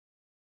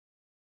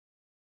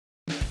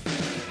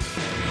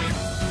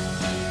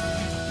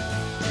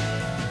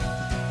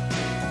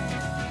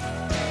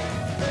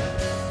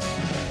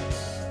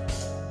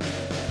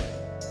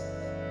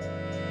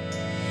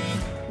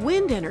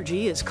Wind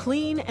energy is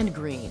clean and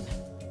green,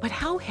 but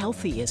how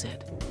healthy is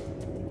it?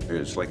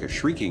 It's like a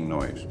shrieking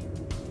noise,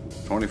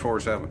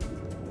 24/7.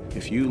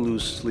 If you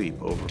lose sleep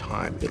over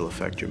time, it'll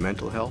affect your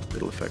mental health,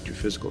 it'll affect your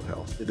physical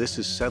health. This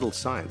is settled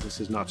science,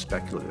 this is not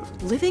speculative.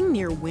 Living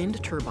near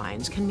wind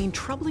turbines can mean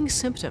troubling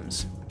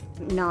symptoms.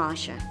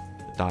 Nausea,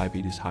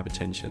 diabetes,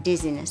 hypertension,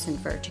 dizziness and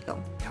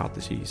vertigo, heart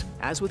disease.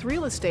 As with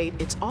real estate,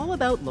 it's all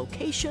about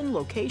location,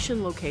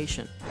 location,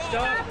 location.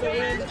 Stop the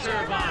wind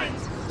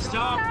turbines!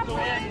 Stop the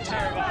wind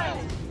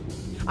turbines!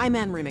 I'm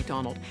Anne-Marie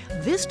McDonald.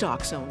 This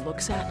Doc Zone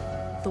looks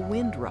at the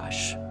wind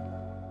rush.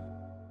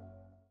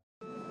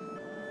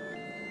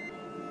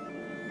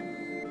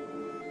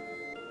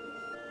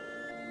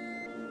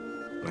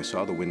 I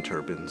saw the wind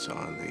turbines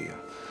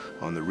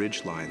on the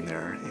ridge line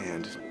there,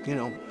 and you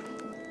know,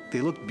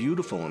 they looked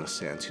beautiful in a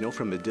sense. You know,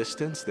 from a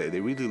distance, they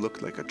really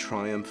looked like a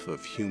triumph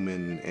of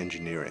human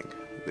engineering.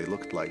 They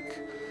looked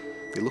like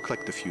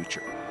the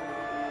future.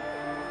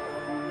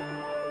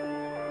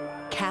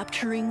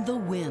 Capturing the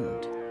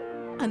wind,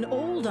 an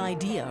old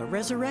idea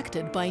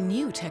resurrected by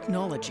new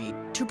technology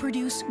to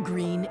produce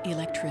green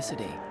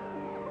electricity.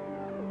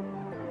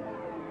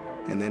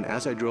 And then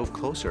as I drove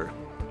closer,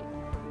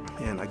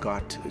 and I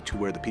got to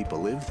where the people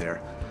live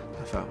there,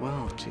 I thought,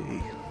 well,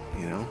 gee,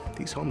 you know,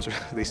 these homes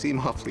they seem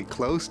awfully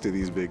close to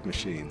these big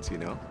machines, you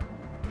know?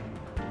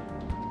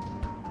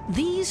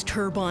 These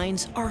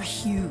turbines are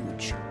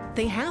huge.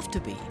 They have to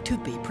be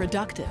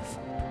productive.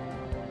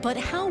 But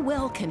how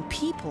well can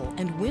people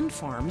and wind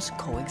farms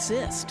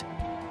coexist?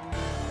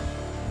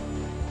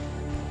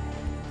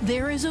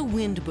 There is a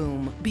wind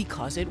boom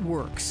because it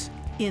works,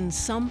 in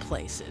some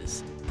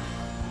places.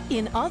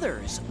 In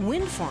others,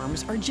 wind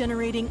farms are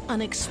generating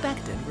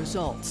unexpected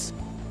results.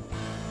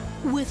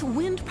 With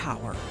wind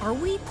power, are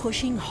we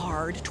pushing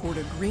hard toward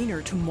a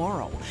greener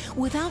tomorrow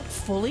without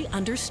fully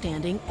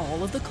understanding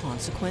all of the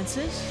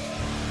consequences?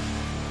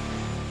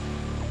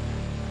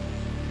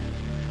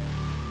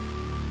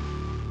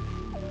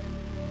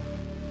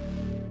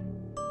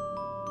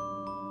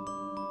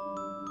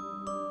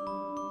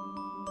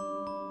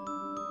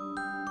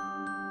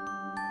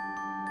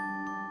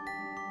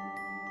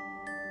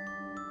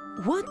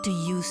 What do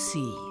you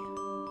see?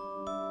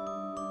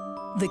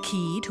 The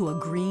key to a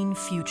green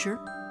future?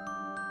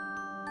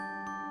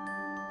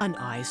 An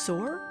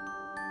eyesore?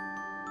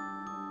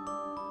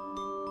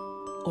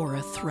 Or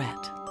a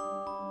threat?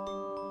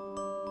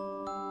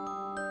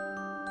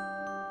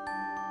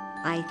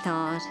 I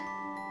thought,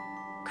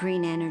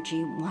 green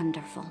energy,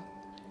 wonderful.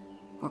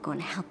 We're going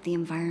to help the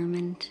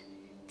environment.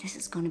 This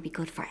is going to be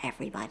good for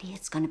everybody.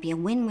 It's going to be a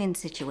win-win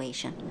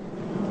situation.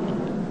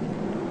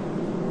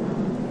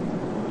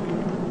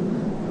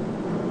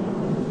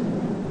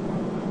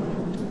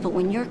 But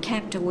when you're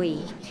kept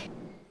awake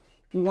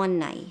one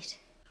night,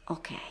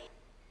 okay.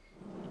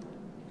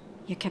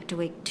 You're kept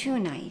awake 2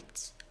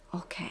 nights,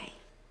 okay.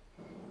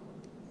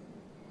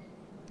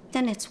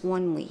 Then it's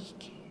 1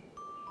 week,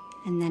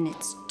 and then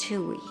it's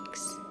 2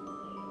 weeks,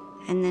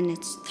 and then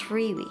it's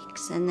 3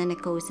 weeks, and then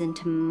it goes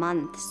into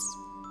months,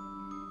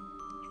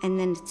 and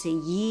then it's a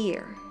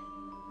year.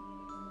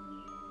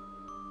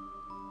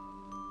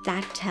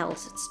 That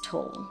tells its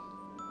toll.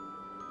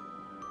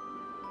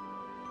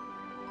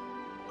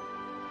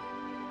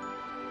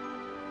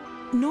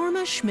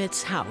 Norma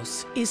Schmidt's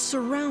house is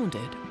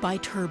surrounded by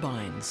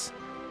turbines.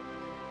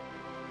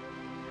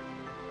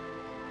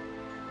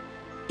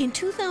 In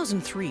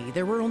 2003,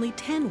 there were only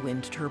 10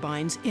 wind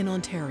turbines in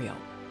Ontario.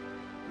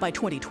 By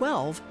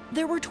 2012,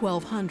 there were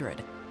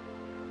 1,200.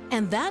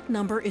 And that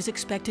number is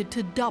expected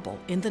to double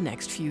in the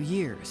next few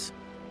years.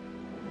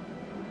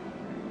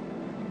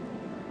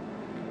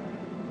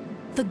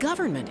 The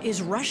government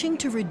is rushing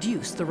to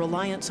reduce the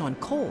reliance on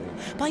coal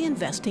by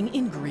investing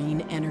in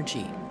green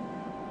energy.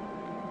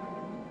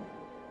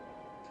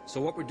 So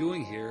what we're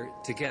doing here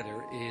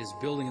together is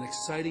building an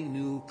exciting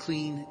new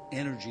clean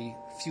energy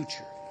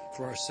future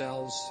for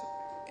ourselves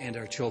and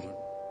our children.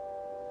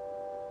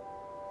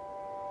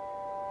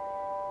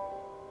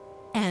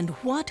 And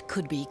what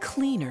could be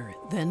cleaner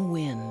than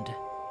wind?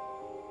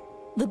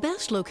 The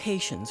best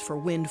locations for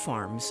wind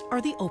farms are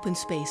the open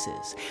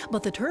spaces,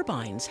 but the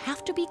turbines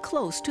have to be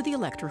close to the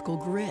electrical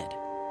grid.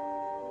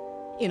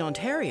 In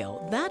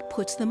Ontario, that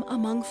puts them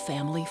among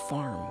family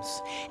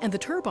farms, and the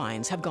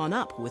turbines have gone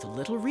up with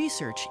little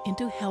research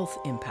into health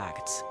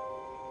impacts.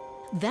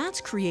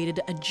 That's created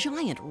a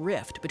giant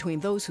rift between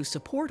those who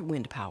support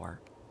wind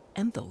power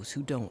and those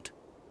who don't.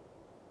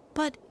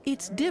 But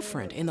it's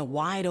different in the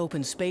wide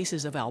open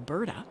spaces of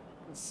Alberta.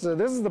 So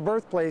this is the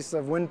birthplace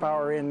of wind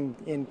power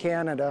in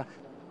Canada.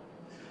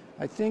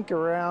 I think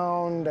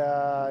around,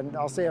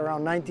 I'll say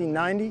around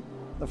 1990,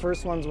 the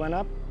first ones went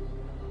up.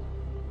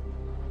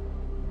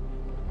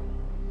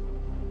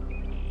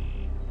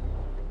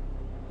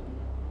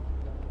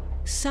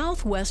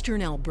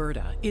 Southwestern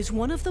Alberta is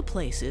one of the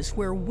places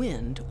where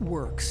wind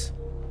works.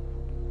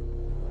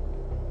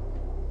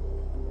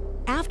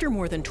 After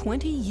more than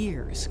 20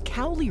 years,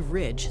 Cowley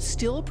Ridge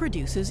still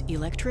produces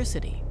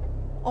electricity.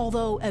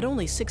 Although at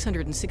only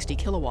 660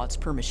 kilowatts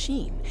per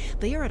machine,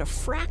 they are at a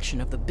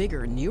fraction of the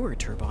bigger, newer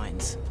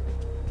turbines.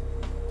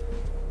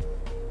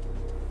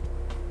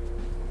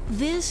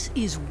 This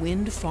is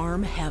wind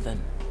farm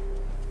heaven.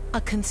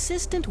 A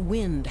consistent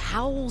wind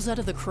howls out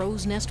of the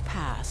Crow's Nest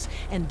Pass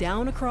and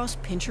down across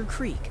Pincher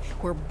Creek,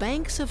 where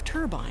banks of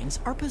turbines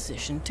are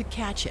positioned to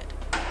catch it.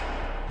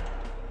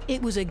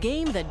 It was a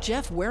game that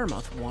Jeff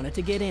Wehrmuth wanted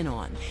to get in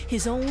on,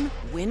 his own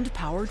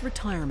wind-powered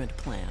retirement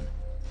plan.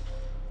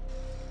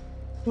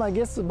 I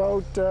guess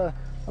about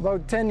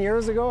 10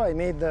 years ago, I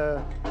made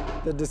the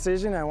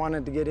decision I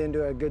wanted to get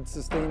into a good,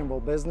 sustainable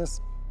business.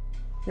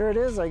 Here it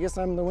is, I guess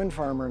I'm the wind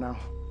farmer now.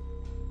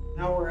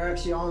 Now we're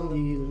actually on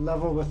the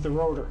level with the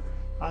rotor.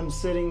 I'm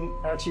sitting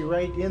actually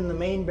right in the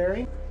main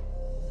bearing.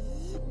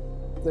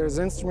 There's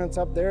instruments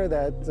up there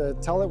that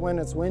tell it when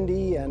it's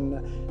windy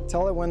and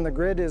tell it when the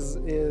grid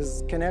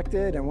is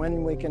connected and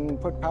when we can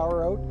put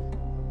power out.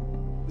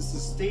 This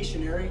is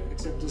stationary,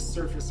 except this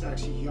surface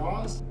actually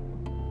yaws.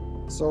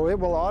 So it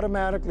will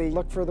automatically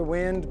look for the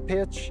wind,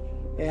 pitch,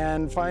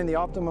 and find the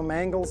optimum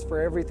angles for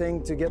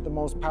everything to get the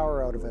most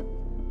power out of it.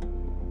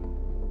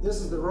 This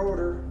is the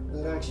rotor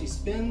that actually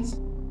spins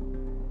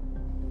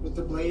with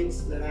the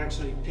blades that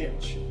actually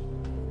pitch.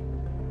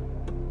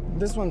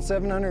 This one's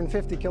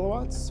 750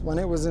 kilowatts. When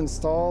it was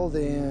installed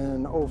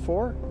in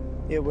 '04,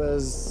 it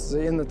was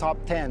in the top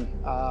 10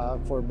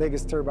 for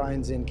biggest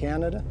turbines in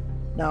Canada.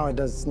 Now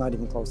it's not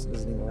even close, it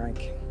doesn't even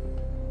rank.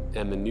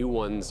 And the new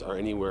ones are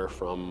anywhere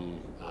from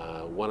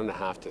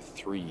 1.5 to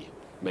 3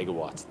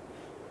 megawatts.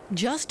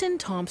 Justin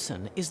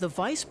Thompson is the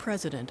Vice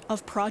President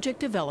of Project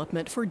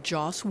Development for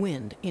Joss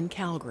Wind in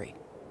Calgary.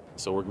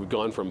 So we've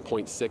gone from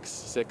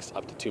 0.66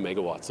 up to 2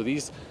 megawatts. So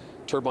these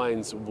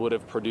turbines would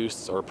have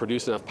produced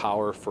enough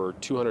power for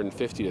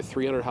 250 to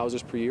 300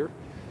 houses per year.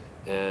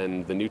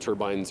 And the new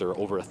turbines are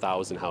over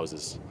 1,000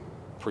 houses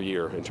per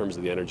year in terms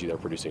of the energy they're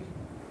producing.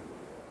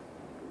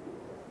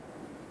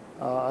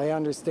 I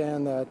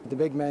understand that the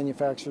big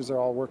manufacturers are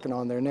all working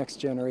on their next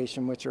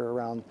generation, which are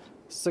around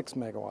 6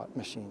 megawatt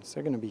machines.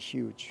 They're going to be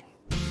huge.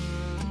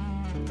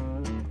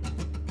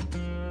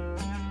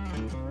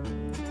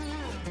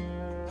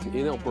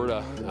 In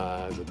Alberta,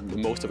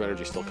 most of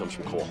energy still comes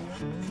from coal.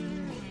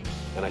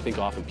 And I think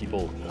often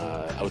people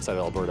outside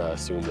of Alberta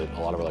assume that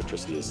a lot of our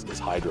electricity is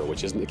hydro,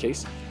 which isn't the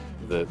case.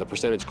 The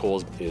percentage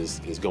coal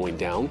is going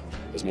down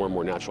as more and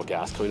more natural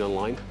gas coming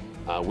online.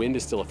 Wind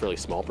is still a fairly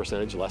small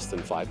percentage, less than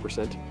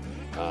 5%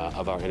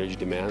 of our energy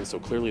demand, so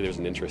clearly there's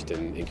an interest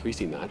in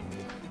increasing that.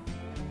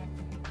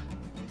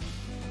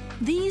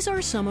 These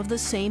are some of the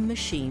same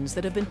machines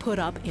that have been put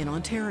up in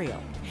Ontario,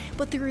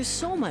 but there is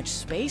so much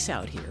space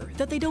out here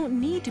that they don't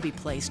need to be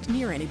placed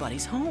near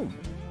anybody's home.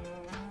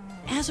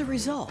 As a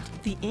result,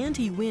 the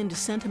anti-wind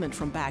sentiment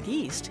from back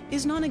east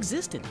is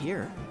non-existent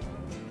here.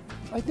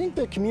 I think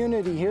the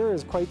community here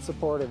is quite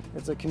supportive.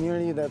 It's a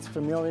community that's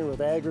familiar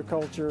with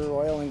agriculture,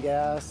 oil and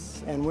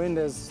gas, and wind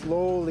has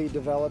slowly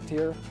developed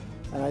here,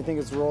 and I think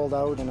it's rolled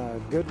out in a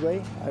good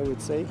way, I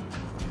would say.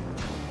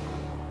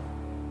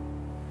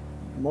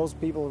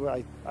 Most people,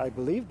 I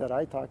believe, that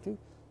I talk to,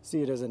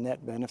 see it as a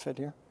net benefit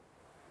here.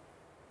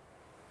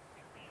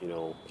 You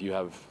know, if you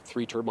have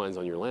 3 turbines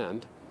on your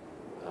land,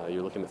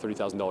 you're looking at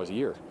 $30,000 a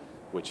year,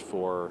 which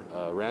for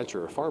a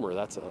rancher or a farmer,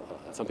 that's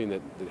something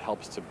that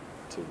helps to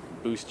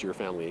boost your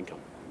family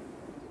income.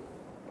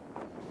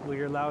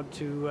 We're allowed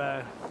to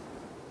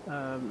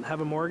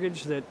have a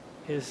mortgage that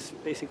is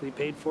basically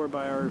paid for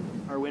by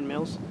our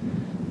windmills,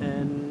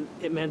 and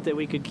it meant that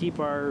we could keep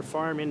our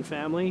farm in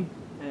family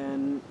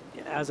and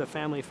as a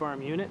family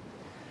farm unit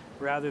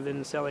rather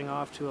than selling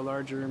off to a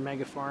larger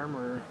mega farm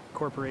or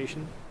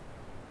corporation.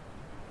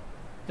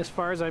 As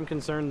far as I'm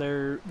concerned,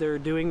 they're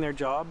doing their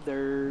job.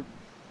 They're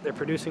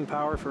producing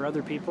power for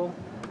other people.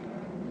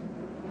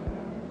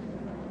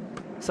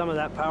 Some of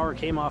that power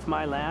came off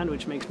my land,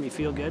 which makes me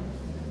feel good.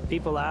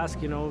 People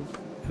ask, you know,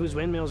 whose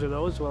windmills are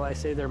those? Well, I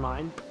say they're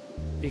mine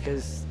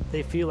because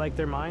they feel like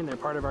they're mine. They're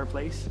part of our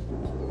place.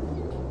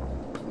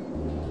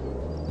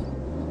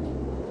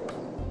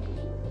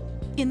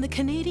 In the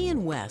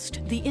Canadian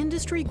West, the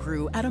industry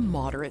grew at a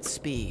moderate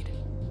speed.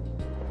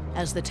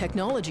 As the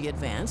technology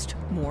advanced,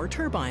 more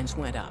turbines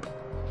went up.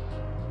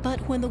 But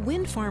when the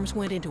wind farms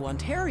went into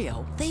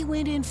Ontario, they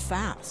went in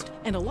fast,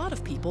 and a lot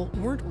of people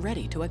weren't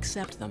ready to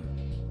accept them.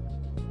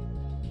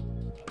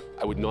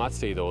 I would not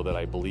say, though, that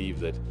I believe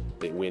that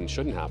wind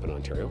shouldn't happen in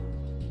Ontario.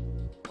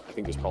 I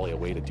think there's probably a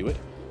way to do it,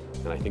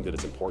 and I think that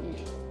it's important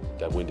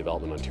to have wind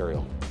development in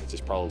Ontario. It's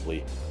just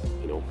probably,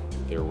 you know,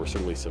 there were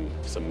certainly some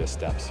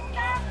missteps.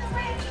 Stop the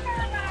wind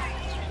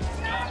turbines!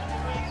 Stop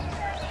the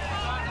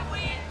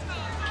wind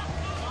turbines!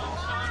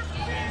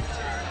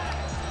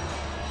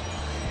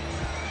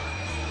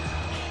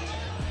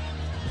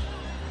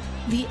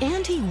 The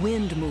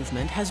anti-wind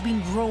movement has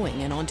been growing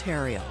in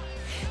Ontario.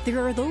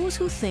 There are those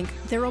who think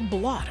they're a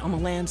blot on the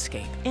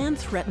landscape and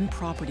threaten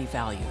property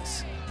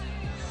values.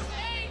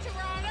 Hey,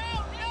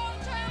 Toronto! No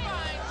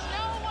turbines!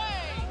 No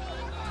way!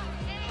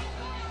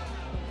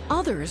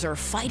 Others are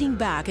fighting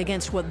back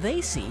against what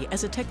they see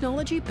as a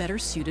technology better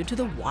suited to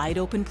the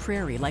wide-open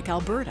prairie like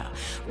Alberta,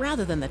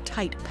 rather than the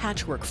tight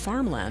patchwork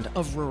farmland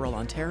of rural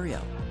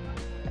Ontario.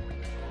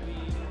 We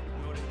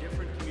go to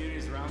different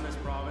communities around this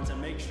province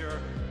and make sure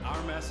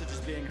our message is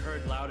being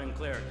heard loud and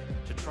clear.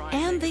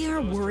 And they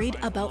are worried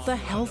about the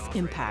health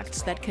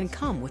impacts that can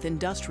come with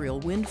industrial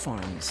wind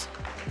farms.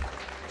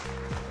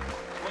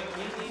 What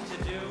we need to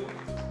do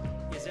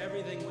is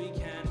everything we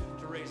can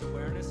to raise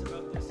awareness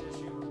about this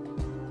issue.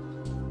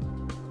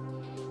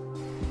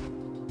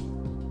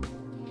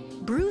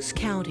 Bruce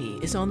County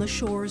is on the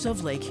shores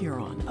of Lake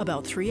Huron,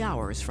 about 3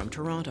 hours from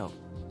Toronto.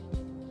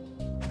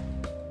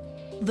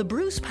 The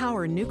Bruce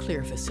Power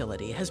Nuclear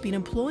Facility has been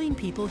employing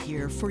people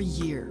here for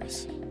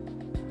years.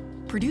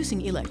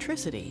 Producing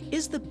electricity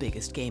is the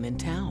biggest game in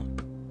town.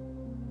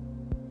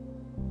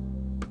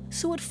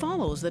 So it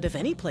follows that if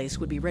any place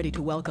would be ready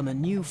to welcome a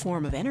new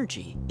form of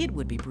energy, it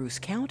would be Bruce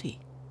County.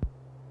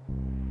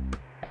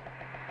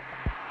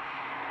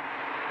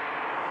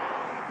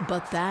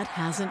 But that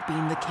hasn't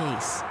been the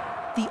case.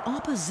 The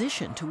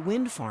opposition to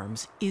wind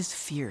farms is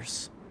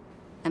fierce.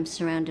 I'm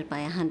surrounded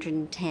by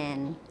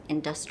 110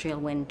 industrial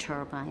wind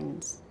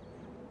turbines.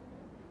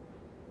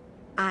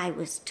 I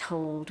was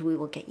told we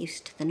will get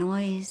used to the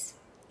noise.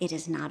 It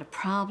is not a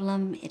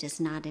problem. It is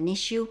not an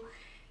issue.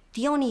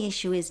 The only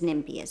issue is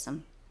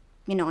NIMBYism.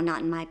 You know,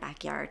 not in my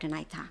backyard. And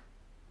I thought,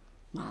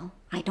 well,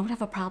 I don't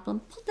have a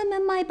problem. Put them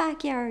in my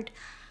backyard.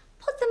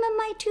 Put them in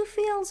my 2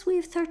 fields. We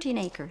have 13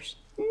 acres.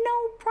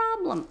 No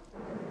problem.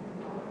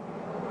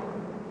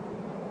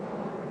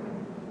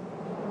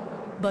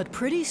 But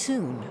pretty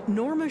soon,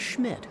 Norma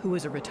Schmidt, who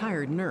is a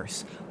retired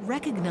nurse,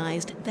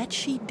 recognized that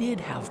she did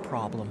have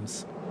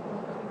problems.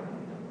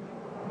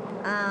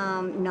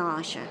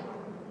 Nausea,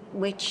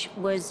 which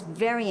was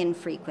very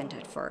infrequent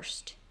at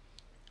first.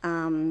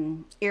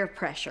 Ear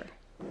pressure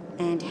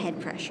and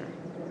head pressure.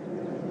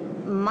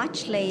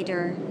 Much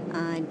later,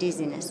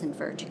 dizziness and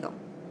vertigo.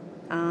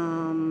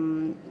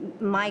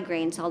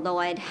 Migraines, although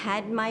I'd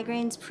had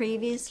migraines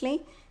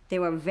previously, they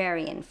were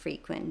very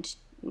infrequent,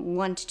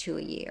 1 to 2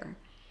 a year.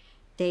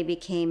 They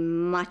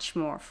became much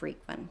more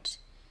frequent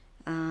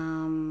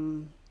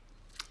and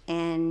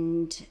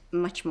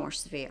much more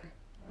severe.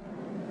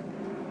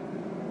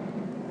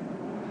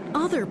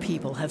 Other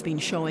people have been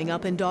showing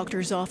up in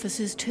doctors'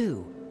 offices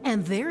too,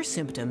 and their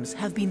symptoms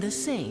have been the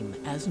same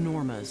as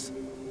Norma's.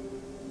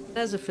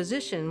 As a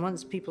physician,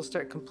 once people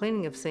start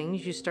complaining of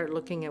things, you start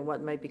looking at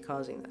what might be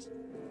causing this.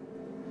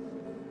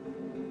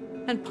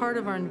 And part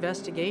of our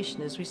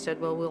investigation is we said,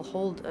 well, we'll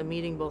hold a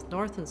meeting both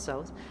north and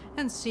south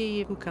and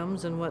see who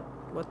comes and what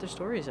their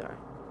stories are.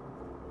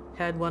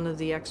 Had one of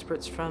the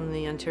experts from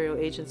the Ontario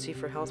Agency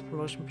for Health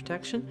Promotion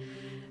Protection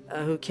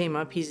who came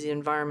up. He's the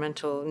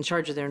in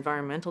charge of their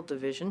environmental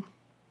division.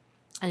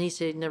 And he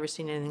said he'd never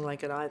seen anything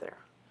like it either.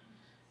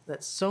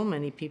 That so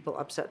many people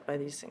upset by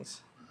these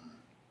things.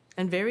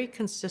 And very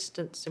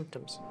consistent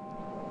symptoms.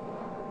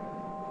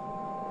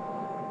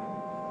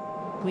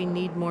 We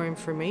need more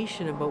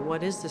information about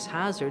what is this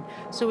hazard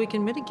so we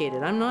can mitigate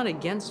it. I'm not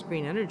against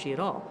green energy at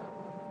all.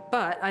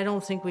 But I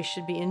don't think we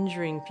should be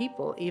injuring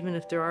people, even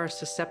if there are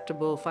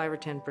susceptible 5 or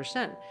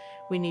 10%.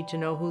 We need to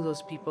know who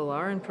those people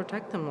are and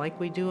protect them like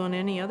we do on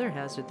any other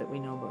hazard that we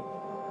know about.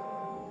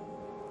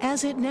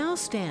 As it now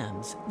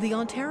stands, the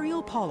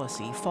Ontario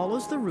policy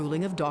follows the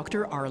ruling of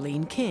Dr.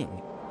 Arlene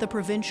King, the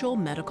Provincial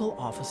Medical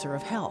Officer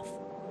of Health.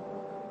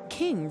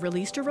 King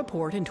released a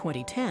report in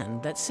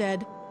 2010 that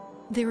said,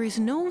 "There is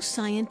no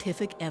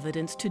scientific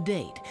evidence to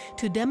date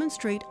to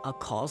demonstrate a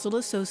causal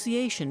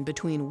association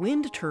between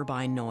wind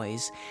turbine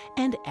noise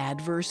and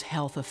adverse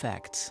health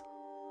effects."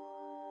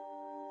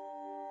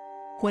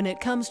 When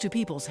it comes to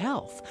people's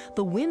health,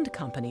 the wind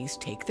companies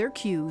take their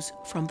cues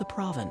from the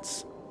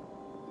province.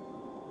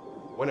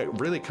 When it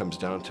really comes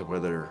down to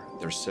whether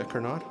they're sick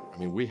or not, I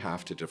mean, we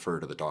have to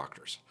defer to the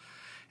doctors.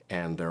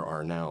 And there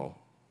are now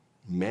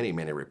many,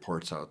 many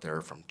reports out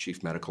there from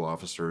chief medical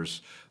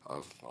officers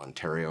of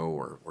Ontario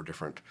or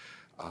different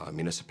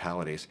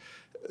municipalities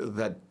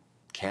that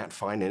can't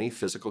find any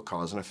physical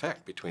cause and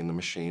effect between the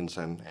machines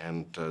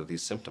and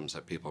these symptoms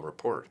that people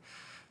report.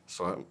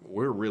 So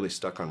we're really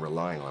stuck on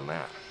relying on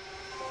that.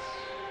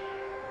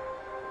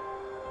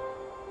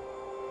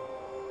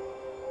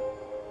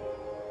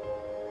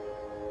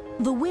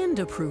 The wind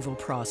approval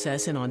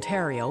process in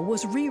Ontario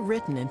was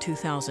rewritten in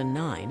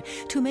 2009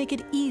 to make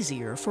it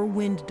easier for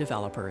wind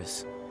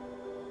developers.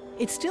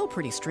 It's still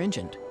pretty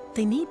stringent.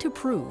 They need to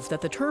prove that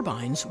the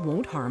turbines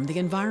won't harm the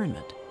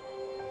environment.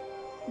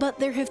 But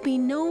there have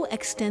been no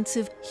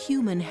extensive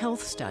human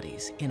health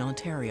studies in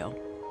Ontario.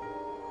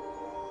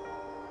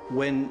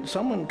 When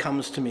someone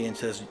comes to me and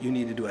says, you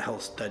need to do a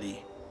health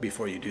study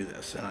before you do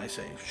this, and I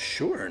say,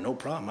 sure, no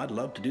problem, I'd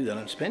love to do that.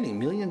 I'm spending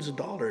millions of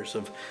dollars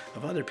of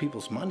other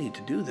people's money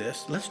to do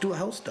this. Let's do a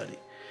health study.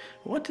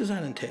 What does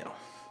that entail?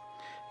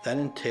 That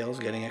entails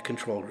getting a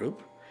control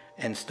group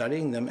and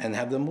studying them and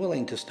have them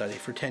willing to study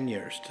for 10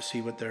 years to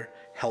see what their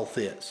health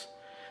is.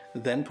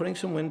 Then putting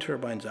some wind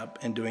turbines up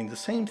and doing the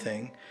same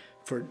thing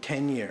for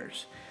 10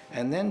 years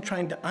and then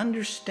trying to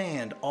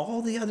understand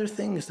all the other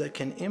things that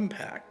can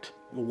impact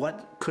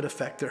what could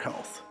affect their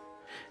health.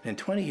 In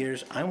 20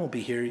 years, I won't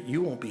be here,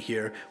 you won't be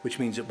here, which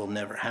means it will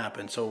never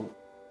happen. So,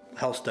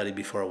 health study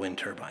before a wind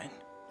turbine.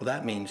 Well,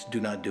 that means do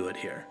not do it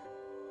here.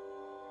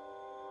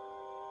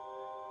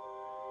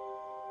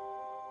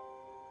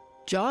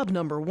 Job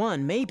number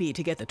one may be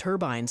to get the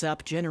turbines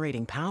up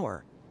generating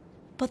power.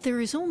 But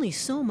there is only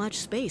so much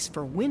space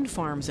for wind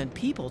farms and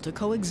people to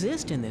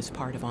coexist in this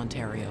part of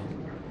Ontario.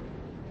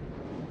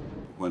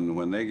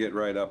 When they get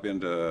right up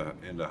into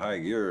high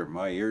gear,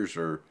 my ears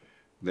are,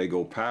 they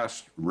go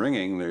past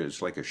ringing,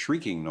 it's like a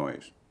shrieking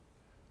noise,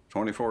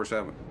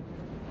 24/7.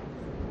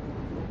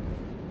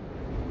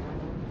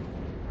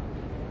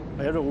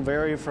 It'll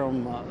vary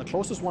from, the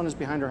closest one is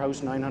behind our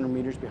house, 900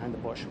 meters behind the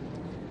bush.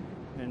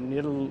 And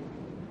it'll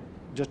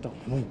just a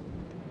boom,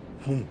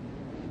 boom,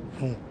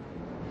 boom.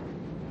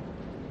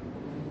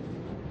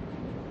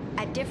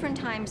 At different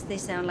times, they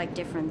sound like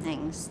different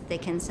things. They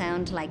can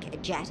sound like a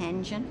jet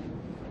engine.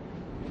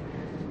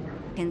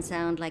 Can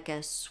sound like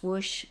a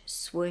swoosh,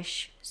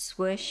 swoosh,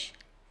 swoosh,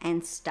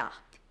 and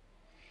stop.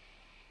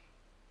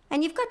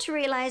 And you've got to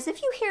realize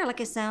if you hear like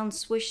a sound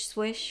swish,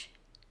 swish,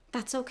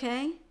 that's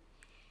okay.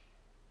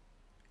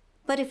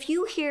 But if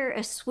you hear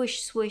a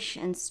swish, swish,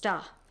 and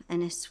stop,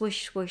 and a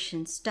swish, swish,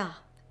 and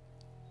stop,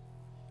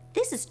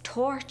 this is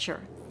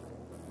torture.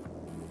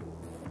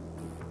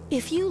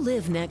 If you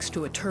live next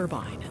to a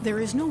turbine, there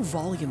is no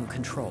volume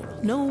control,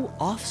 no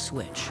off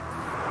switch.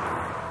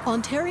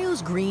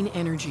 Ontario's Green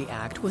Energy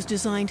Act was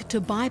designed to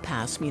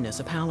bypass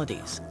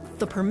municipalities.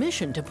 The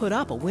permission to put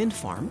up a wind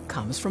farm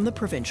comes from the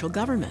provincial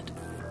government.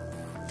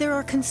 There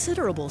are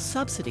considerable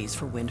subsidies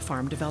for wind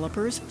farm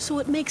developers, so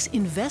it makes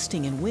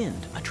investing in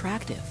wind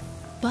attractive.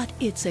 But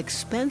it's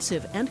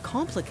expensive and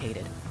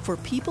complicated for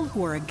people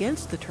who are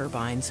against the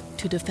turbines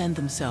to defend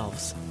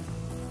themselves.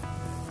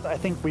 I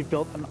think we've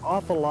built an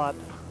awful lot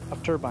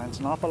of turbines,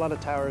 an awful lot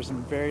of towers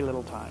in very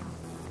little time.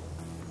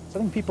 So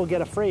I think people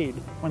get afraid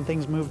when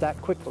things move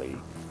that quickly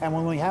and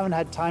when we haven't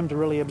had time to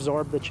really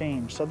absorb the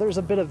change. So there's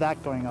a bit of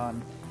that going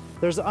on.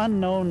 There's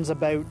unknowns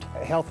about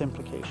health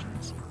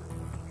implications.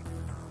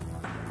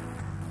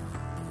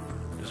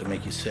 Does it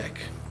make you sick?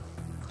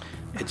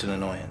 It's an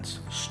annoyance.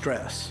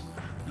 Stress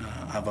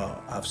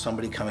of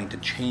somebody coming to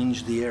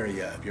change the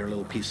area of your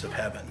little piece of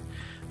heaven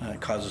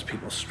causes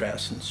people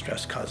stress, and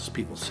stress causes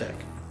people sick.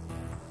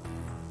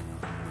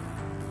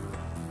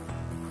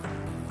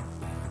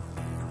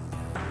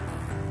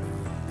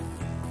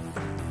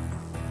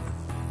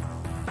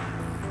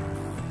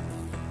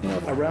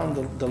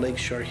 Around the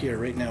lakeshore here,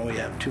 right now we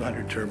have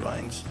 200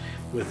 turbines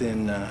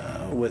within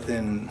a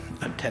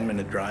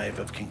 10-minute drive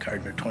of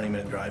Kincardine or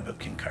 20-minute drive of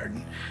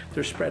Kincardine.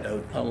 They're spread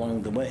out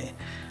along the way,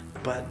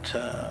 but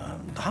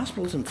the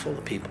hospital isn't full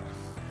of people.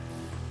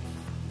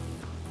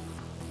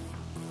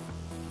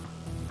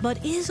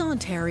 But is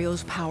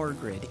Ontario's power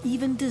grid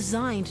even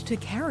designed to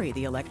carry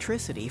the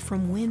electricity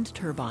from wind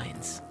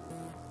turbines?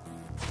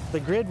 The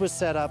grid was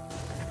set up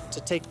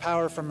to take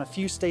power from a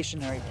few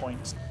stationary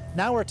points.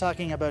 Now we're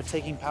talking about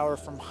taking power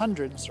from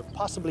hundreds or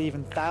possibly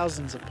even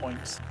thousands of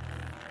points.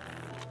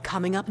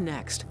 Coming up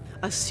next,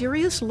 a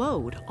serious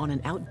load on an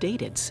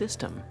outdated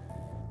system.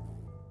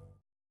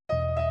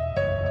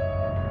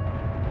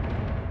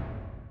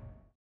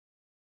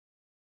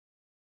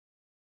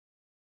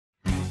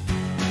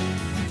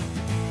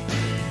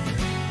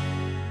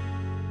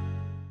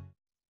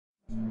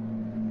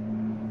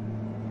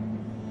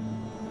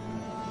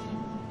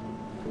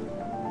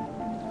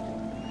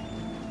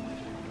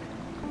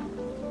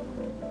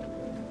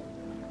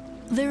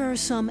 There are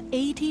some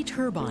 80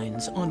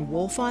 turbines on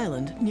Wolfe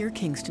Island near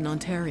Kingston,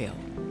 Ontario.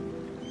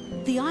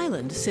 The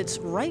island sits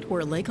right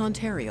where Lake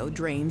Ontario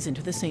drains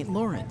into the St.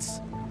 Lawrence.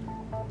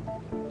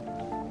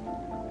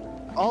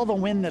 All the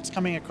wind that's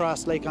coming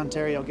across Lake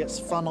Ontario gets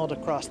funneled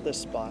across this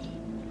spot.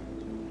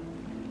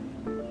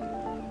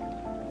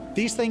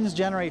 These things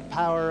generate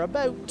power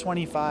about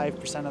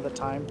 25% of the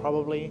time,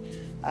 probably,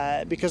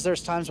 because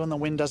there's times when the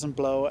wind doesn't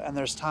blow, and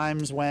there's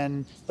times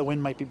when the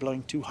wind might be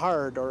blowing too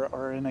hard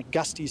or in a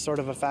gusty sort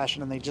of a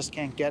fashion, and they just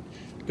can't get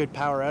good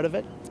power out of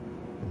it.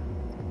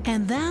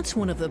 And that's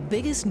one of the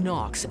biggest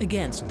knocks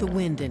against the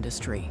wind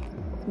industry.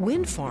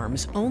 Wind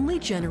farms only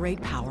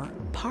generate power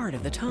part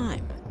of the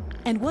time,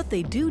 and what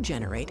they do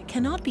generate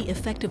cannot be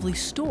effectively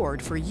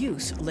stored for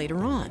use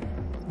later on.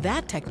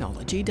 That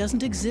technology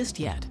doesn't exist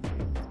yet.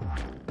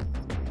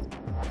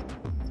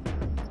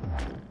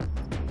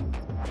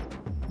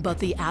 But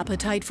the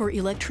appetite for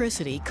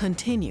electricity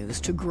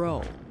continues to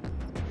grow.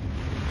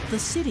 The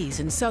cities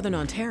in southern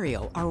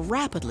Ontario are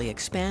rapidly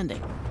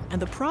expanding, and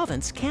the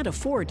province can't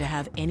afford to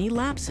have any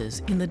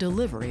lapses in the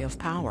delivery of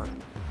power.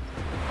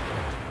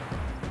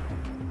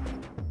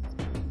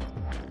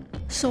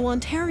 So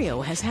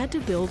Ontario has had to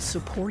build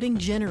supporting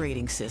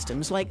generating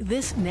systems like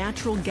this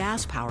natural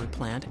gas-powered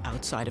plant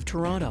outside of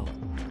Toronto.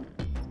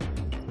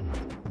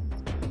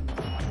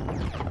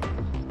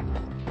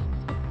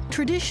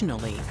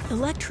 Traditionally,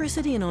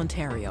 electricity in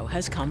Ontario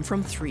has come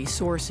from three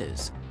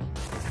sources: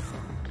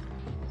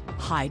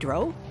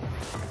 hydro,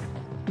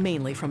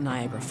 mainly from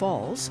Niagara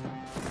Falls,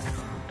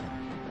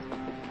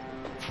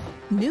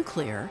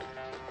 nuclear,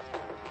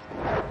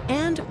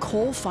 and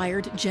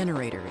coal-fired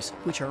generators,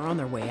 which are on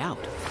their way out.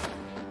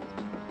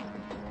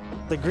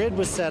 The grid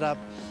was set up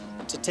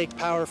to take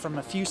power from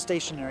a few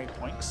stationary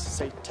points,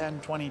 say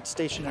 10, 20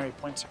 stationary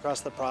points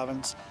across the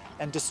province,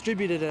 and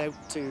distributed it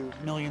out to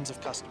millions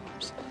of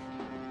customers.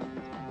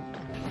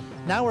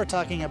 Now we're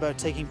talking about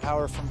taking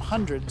power from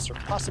hundreds or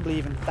possibly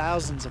even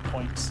thousands of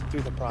points through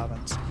the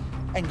province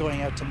and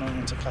going out to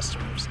millions of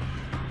customers.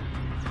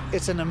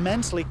 It's an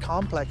immensely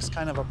complex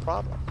kind of a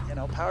problem. You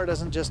know, power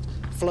doesn't just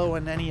flow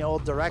in any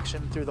old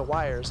direction through the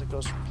wires. It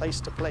goes from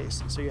place to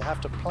place. So you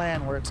have to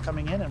plan where it's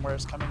coming in and where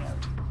it's coming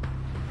out.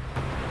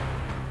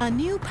 A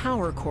new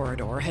power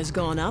corridor has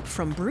gone up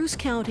from Bruce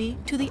County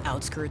to the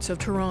outskirts of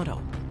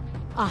Toronto.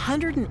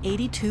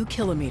 182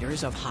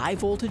 kilometers of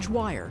high-voltage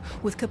wire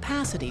with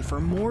capacity for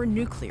more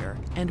nuclear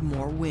and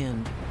more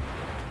wind.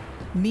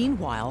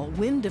 Meanwhile,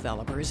 wind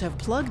developers have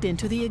plugged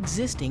into the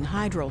existing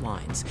hydro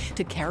lines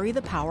to carry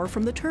the power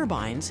from the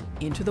turbines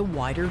into the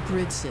wider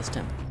grid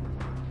system.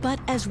 But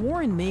as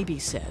Warren Mabey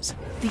says,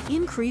 the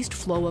increased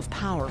flow of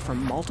power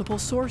from multiple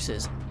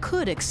sources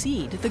could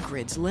exceed the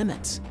grid's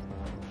limits.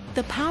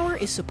 The power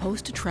is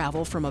supposed to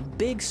travel from a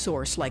big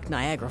source like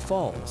Niagara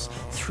Falls,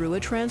 through a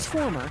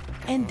transformer,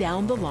 and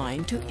down the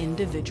line to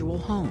individual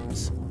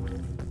homes.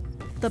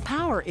 The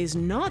power is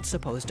not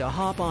supposed to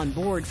hop on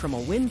board from a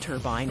wind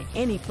turbine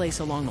any place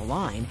along the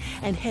line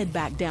and head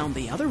back down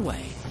the other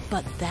way.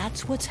 But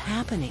that's what's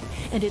happening,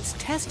 and it's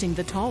testing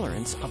the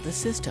tolerance of the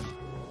system.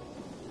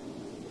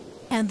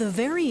 And the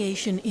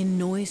variation in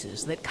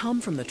noises that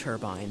come from the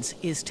turbines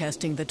is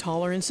testing the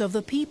tolerance of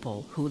the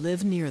people who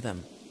live near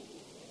them.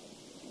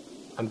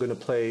 I'm going to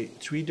play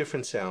 3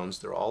 different sounds.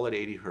 They're all at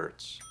 80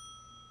 hertz.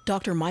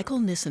 Dr. Michael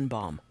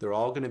Nissenbaum. They're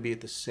all going to be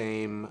at the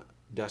same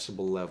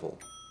decibel level.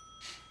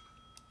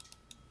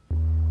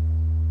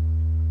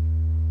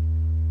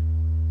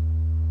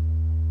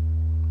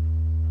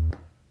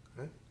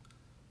 Okay.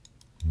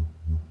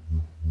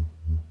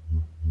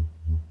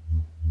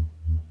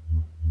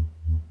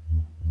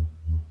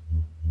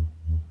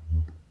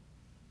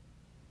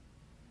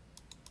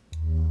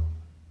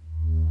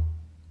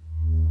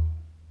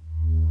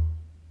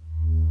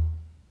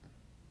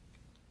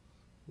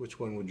 Which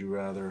one would you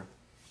rather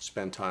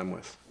spend time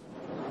with?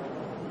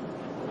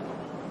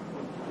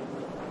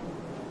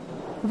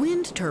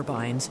 Wind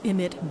turbines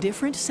emit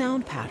different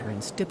sound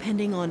patterns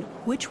depending on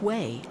which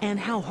way and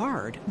how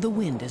hard the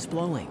wind is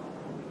blowing.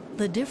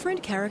 The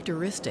different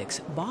characteristics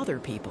bother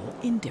people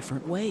in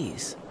different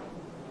ways.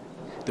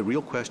 The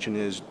real question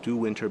is, do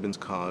wind turbines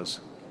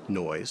cause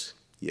noise?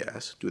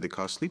 Yes. Do they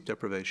cause sleep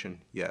deprivation?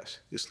 Yes.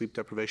 Is sleep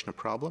deprivation a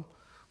problem?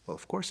 Well,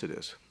 of course it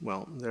is.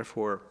 Well,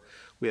 therefore,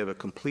 we have a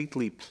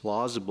completely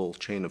plausible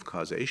chain of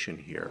causation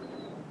here.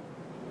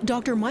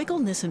 Dr. Michael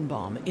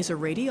Nissenbaum is a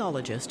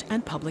radiologist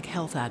and public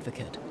health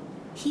advocate.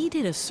 He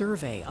did a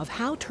survey of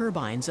how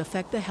turbines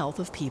affect the health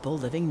of people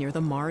living near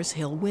the Mars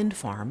Hill wind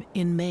farm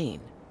in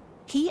Maine.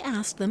 He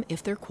asked them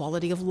if their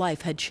quality of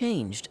life had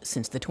changed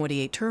since the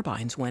 28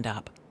 turbines went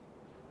up.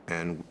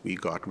 And we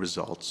got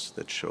results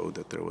that showed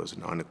that there was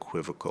an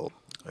unequivocal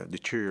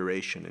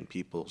deterioration in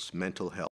people's mental health.